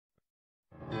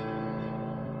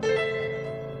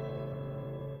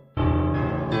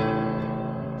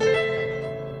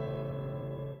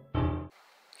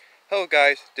Hello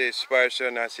guys, this is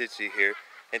Spider796 here,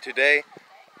 and today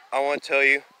I want to tell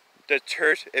you the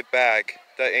church is back.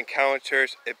 The Encounter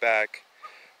Church is back.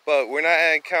 But we're not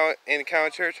at Encounter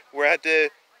Church, we're at the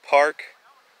park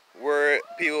where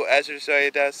people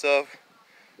exercise that stuff.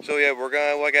 So yeah, we're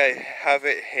gonna have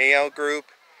a hangout group,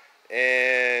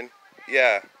 and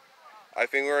yeah, I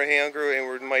think we're a hangout group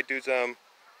and we might do some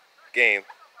game.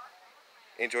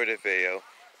 Enjoy the video.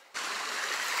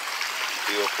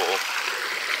 Beautiful.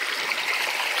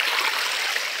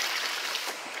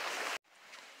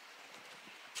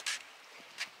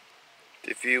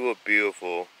 The view was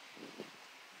beautiful.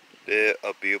 There's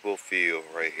a beautiful view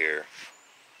right here.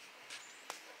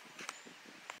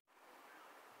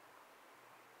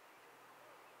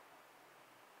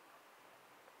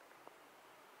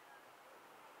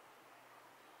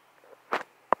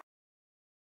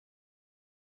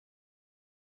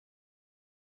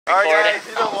 Alright guys,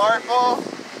 see the waterfall?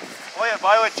 Oh yeah,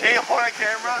 by the way, Jay on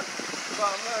camera.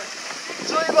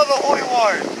 Show you about the holy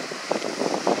water.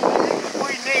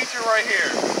 Holy nature right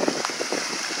here.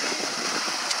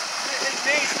 It's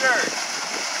nature.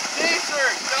 Nature.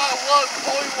 God loves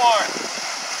holy water.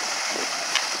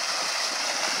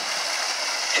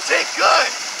 It's ain't good.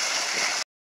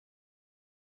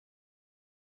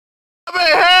 I'm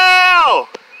in hell.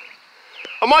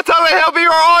 I'm on top of hell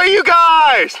before all you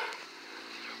guys.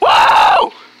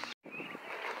 Whoa!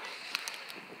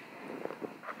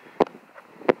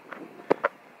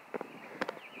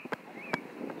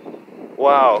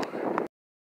 Wow.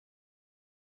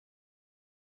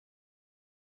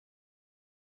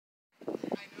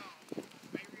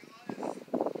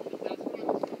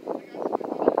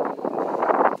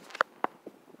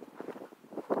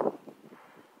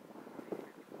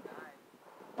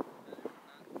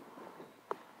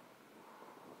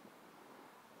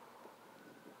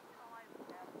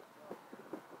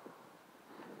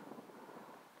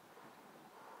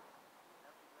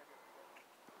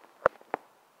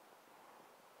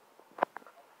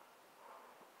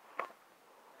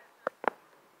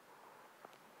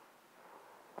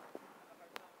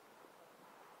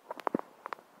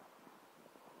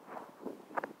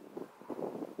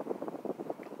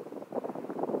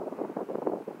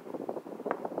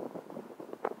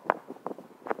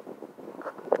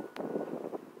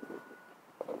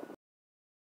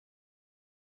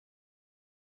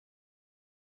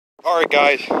 Alright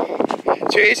guys,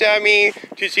 Chase at me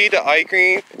to see the ice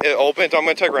cream. It opens, I'm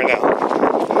gonna check right now.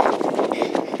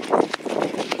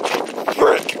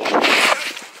 Frick!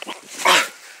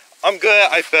 I'm good,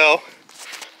 I fell.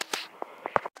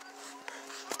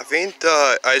 I think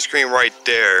the ice cream right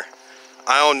there.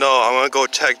 I don't know, I'm gonna go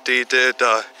check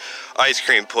the ice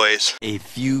cream place. A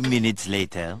few minutes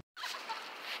later.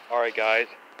 Alright guys,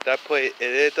 that place,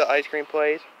 it is the ice cream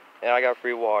place, and I got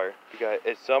free water. Because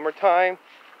it's summertime.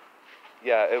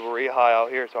 Yeah, it was really hot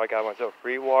out here, so I got myself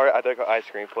free water at the ice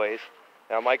cream place.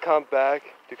 And I might come back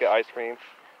to get ice cream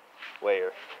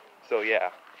later. So yeah.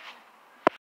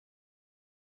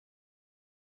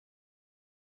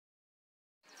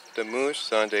 The moon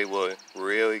sundae was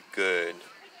really good.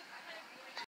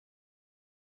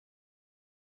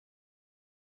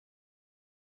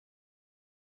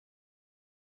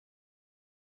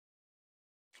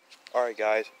 Alright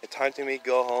guys, it's time for me to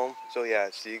go home. So yeah,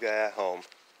 see you guys at home.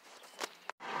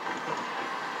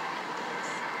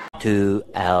 2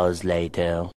 hours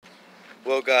later.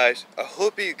 Well guys, I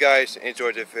hope you guys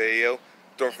enjoyed the video.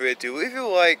 Don't forget to leave a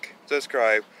like,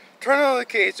 subscribe, turn on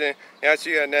notifications, and I'll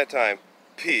see you at next time.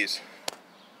 Peace.